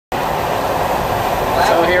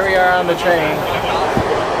on the train.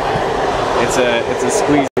 It's a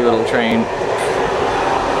squeezy little train.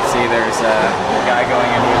 See, there's a guy going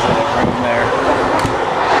into his little room there.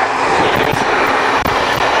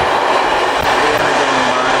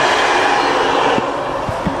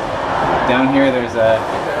 Down here, there's a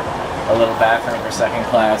little bathroom for second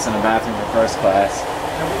class and a bathroom for first class.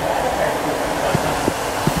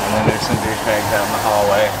 And then there's some douchebags out in the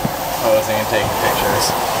hallway posing and taking pictures.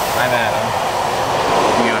 I'm Adam,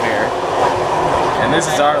 looking out here. And this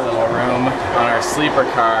is our little room on our sleeper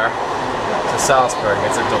car to Salzburg.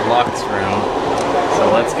 It's a deluxe room.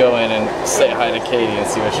 So let's go in and say hi to Katie and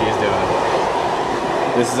see what she's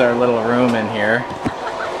doing. This is our little room in here.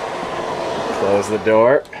 Close the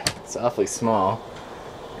door. It's awfully small.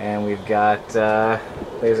 And we've got,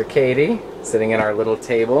 there's a Katie sitting at our little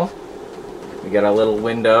table. We got a little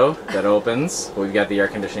window that opens. We've got the air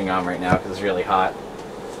conditioning on right now because it's really hot.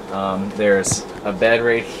 There's a bed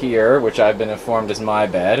right here, which I've been informed is my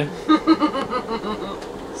bed.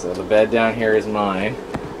 So the bed down here is mine.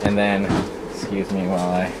 And then, excuse me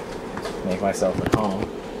while I make myself at home.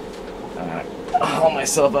 I'll haul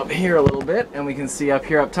myself up here a little bit, and we can see up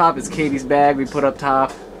here up top is Katie's bag. We put up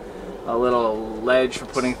top a little ledge for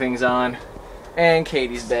putting things on. And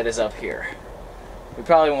Katie's bed is up here. We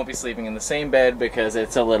probably won't be sleeping in the same bed because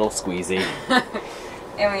it's a little squeezy.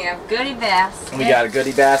 And we have goodie baskets. We got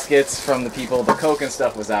goodie baskets from the people. The Coke and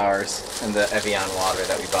stuff was ours, and the Evian water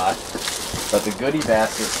that we bought. But the goodie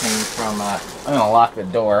basket came from, I'm gonna lock the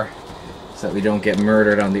door so that we don't get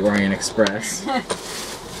murdered on the Orient Express.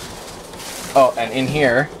 Oh, and in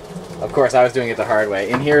here, of course I was doing it the hard way.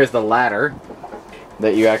 In here is the ladder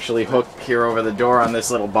that you actually hook here over the door on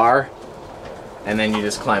this little bar, and then you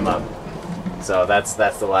just climb up. So that's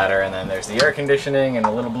the ladder, and then there's the air conditioning and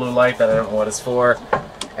a little blue light that I don't know what it's for,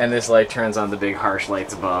 and this light turns on the big harsh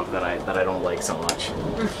lights above that I don't like so much.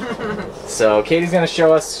 So Katie's gonna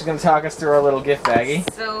show us. She's gonna talk us through our little gift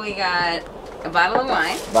baggie. So we got a bottle of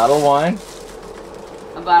wine. Bottle of wine.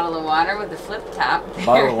 A bottle of water with a flip top. A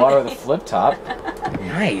bottle of water with a flip top.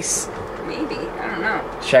 Nice. Maybe, I don't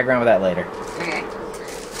know. Check around with that later. Okay.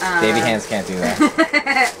 Baby hands can't do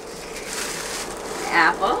that.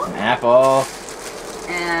 Apple. An apple.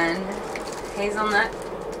 And hazelnut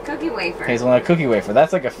cookie wafer. Hazelnut cookie wafer.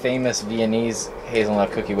 That's like a famous Viennese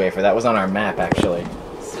hazelnut cookie wafer. That was on our map, actually.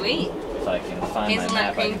 Sweet. If I can find my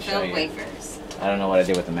map, I can show you. Wafers. I don't know what I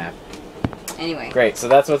did with the map. Anyway. Great. So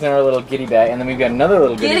that's what's in our little giddy bag, and then we've got another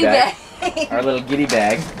little giddy bag. Our little giddy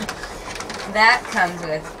bag. That comes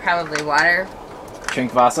with probably water.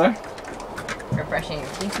 Trinkwasser. For brushing your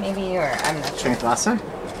teeth, maybe, or I'm not sure. Trinkwasser.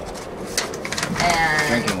 And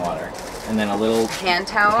drinking water. And then a little hand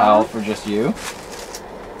towel. Towel for just you.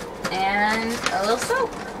 And a little soap.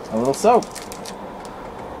 A little soap.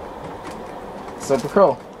 Super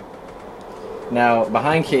cool. Now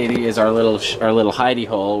behind Katie is our little hidey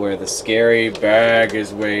hole where the scary bag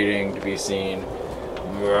is waiting to be seen.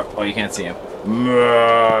 Oh, you can't see him.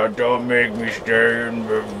 Don't make me stay in.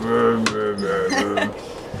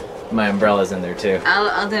 My umbrella's in there too.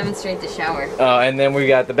 I'll demonstrate the shower. Oh, and then we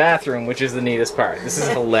got the bathroom, which is the neatest part. This is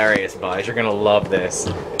hilarious, boys. You're gonna love this.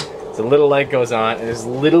 So a little light goes on, and there's a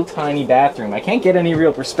little tiny bathroom. I can't get any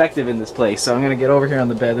real perspective in this place, so I'm gonna get over here on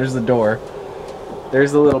the bed. There's the door.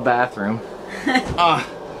 There's the little bathroom.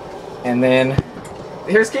 And then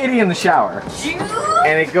here's Katie in the shower,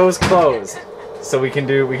 and it goes closed, so we can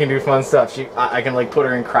do fun stuff. I can like put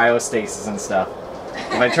her in cryostasis and stuff.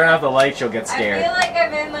 If I turn off the light, she'll get scared. I feel like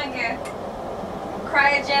I'm in like a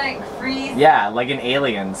cryogenic freeze. Yeah, like in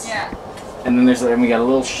Aliens. Yeah. And then we got a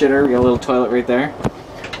little shitter. We got a little toilet right there.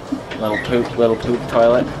 Little poop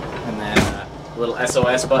toilet, and then a little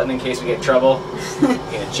SOS button in case we get trouble. You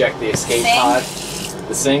can eject the escape pod.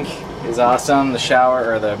 The sink is awesome. The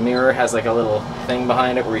shower or the mirror has like a little thing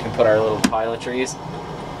behind it where we can put our little toiletries.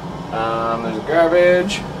 There's a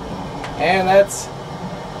garbage, and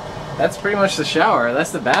that's pretty much the shower. That's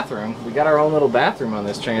the bathroom. We got our own little bathroom on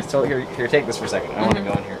this train. It's totally here. Take this for a second. I want to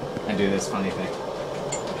go in here and do this funny thing.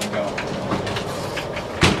 And go.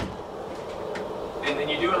 And then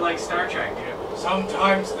you do it like Star Trek. You know,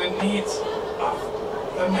 sometimes the needs of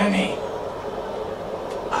the many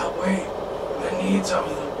outweigh the needs of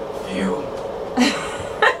the few.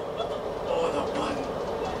 Or the one.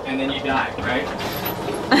 And then you die, right?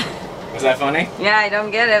 Was that funny? Yeah, I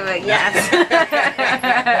don't get it, but yes.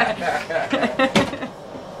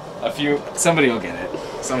 Somebody will get it.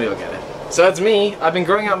 Somebody will get it. So that's me. I've been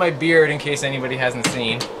growing out my beard in case anybody hasn't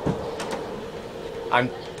seen.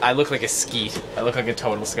 I'm I look like a skeet. I look like a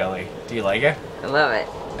total scully. Do you like it? I love it.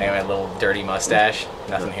 I got my little dirty mustache.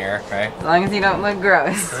 Nothing here, right? As long as you don't look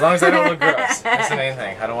gross. As long as I don't look gross. That's the main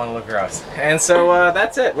thing. I don't want to look gross. And so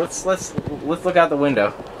that's it. Let's look out the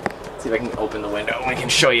window. See if I can open the window and we can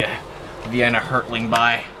show you Vienna hurtling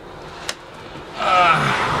by.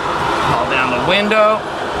 Haul down the window.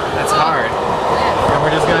 That's hard. And we're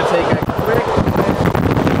just gonna take a quick.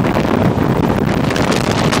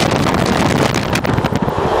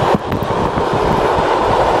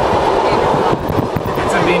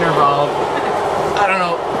 It's a Wiener bulb. I don't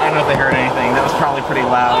know if they heard anything. That was probably pretty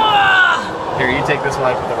loud. Here, you take this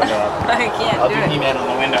one. I put the window up. I can't I'll do do it. He-Man on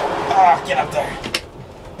the window. Get up there.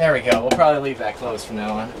 There we go. We'll probably leave that closed from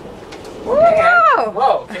now on. Whoa!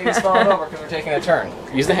 Whoa! Katie's falling over because we're taking a turn.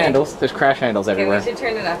 Use the handles. There's crash handles Okay, everywhere. we should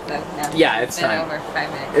turn it off though. No. Yeah, it's time. been over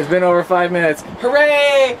 5 minutes. It's been over 5 minutes.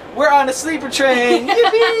 Hooray! We're on a sleeper train!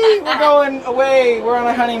 Yippee! We're going away. We're on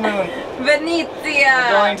a honeymoon. Venezia!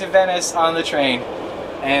 We're going to Venice on the train.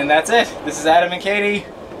 And that's it. This is Adam and Katie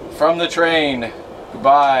from the train.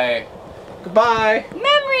 Goodbye. Goodbye.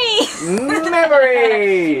 Memories!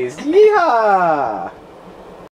 Memories! Yeehaw!